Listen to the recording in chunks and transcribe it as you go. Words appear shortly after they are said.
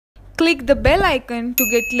Click the bell icon to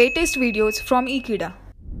get latest videos from Ekeeda.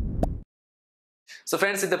 So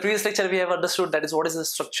friends, in the previous lecture we have understood that is what is the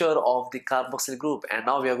structure of the carboxyl group, and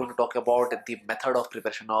now we are going to talk about the method of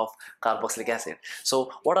preparation of carboxylic acid.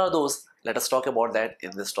 So what are those? Let us talk about that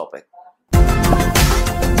in this topic.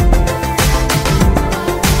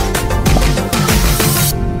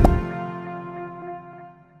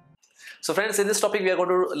 So friends, in this topic we are going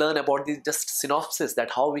to learn about the just synopsis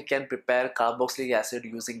that how we can prepare carboxylic acid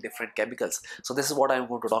using different chemicals. So this is what I am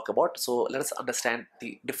going to talk about. So let us understand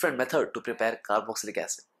the different method to prepare carboxylic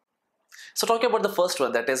acid. So talking about the first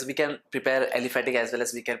one, that is we can prepare aliphatic as well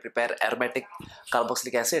as we can prepare aromatic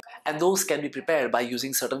carboxylic acid, and those can be prepared by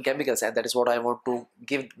using certain chemicals, and that is what I want to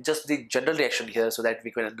give just the general reaction here so that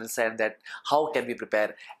we can understand that how can we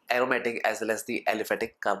prepare aromatic as well as the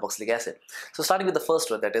aliphatic carboxylic acid. So starting with the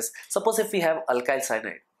first one, that is suppose if we have alkyl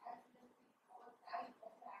cyanide,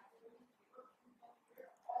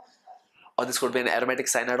 or this could be an aromatic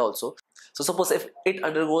cyanide also. So suppose if it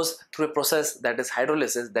undergoes through a process that is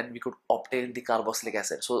hydrolysis, then we could obtain the carboxylic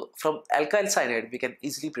acid. So from alkyl cyanide we can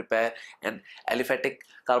easily prepare an aliphatic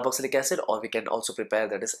carboxylic acid, or we can also prepare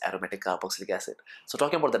that is aromatic carboxylic acid. So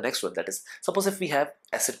talking about the next one, that is suppose if we have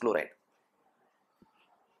acid chloride.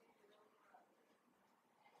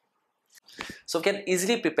 So we can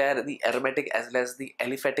easily prepare the aromatic as well as the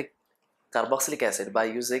aliphatic carboxylic acid by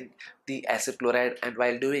using the acid chloride and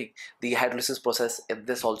while doing the hydrolysis process in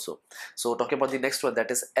this also. So talking about the next one, that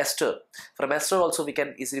is ester. From ester also we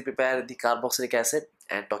can easily prepare the carboxylic acid,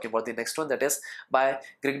 and talking about the next one, that is by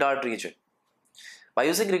Grignard reagent. By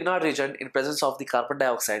using Grignard reagent in presence of the carbon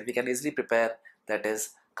dioxide, we can easily prepare that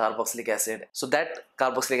is carboxylic acid. So that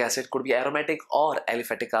carboxylic acid could be aromatic or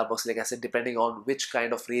aliphatic carboxylic acid depending on which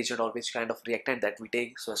kind of reagent or which kind of reactant that we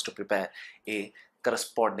take so as to prepare a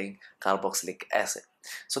corresponding carboxylic acid.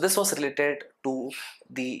 So this was related to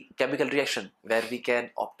the chemical reaction where we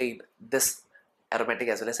can obtain this aromatic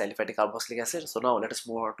as well as aliphatic carboxylic acid. So now let us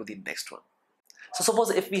move on to the next one. So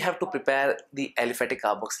suppose if we have to prepare the aliphatic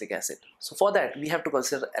carboxylic acid, so for that we have to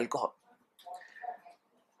consider alcohol.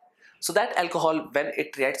 So that alcohol, when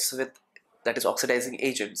it reacts with that is oxidizing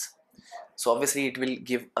agents, so obviously it will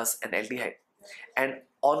give us an aldehyde, and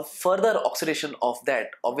on further oxidation of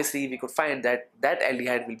that, obviously we could find that that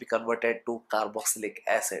aldehyde will be converted to carboxylic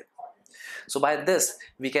acid. So by this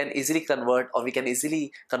we can easily convert, or we can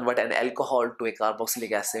easily convert an alcohol to a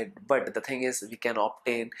carboxylic acid, but the thing is we can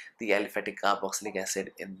obtain the aliphatic carboxylic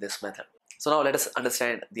acid in this method. So now let us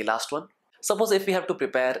understand the last one. Suppose if we have to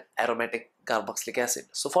prepare aromatic carboxylic acid,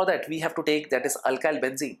 so for that we have to take that is alkyl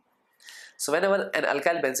benzene. So whenever an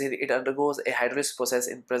alkyl benzene it undergoes a hydrolysis process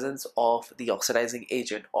in presence of the oxidizing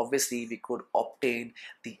agent, obviously we could obtain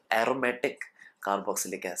the aromatic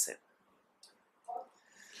carboxylic acid.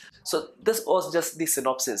 So this was just the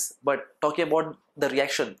synopsis, but talking about the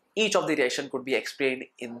reaction, each of the reaction could be explained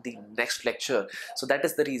in the next lecture. So that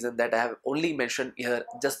is the reason that I have only mentioned here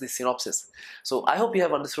just the synopsis. So I hope you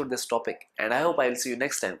have understood this topic, and I hope I will see you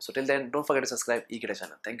next time. So till then, don't forget to subscribe Ekeeda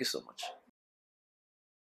channel. Thank you so much.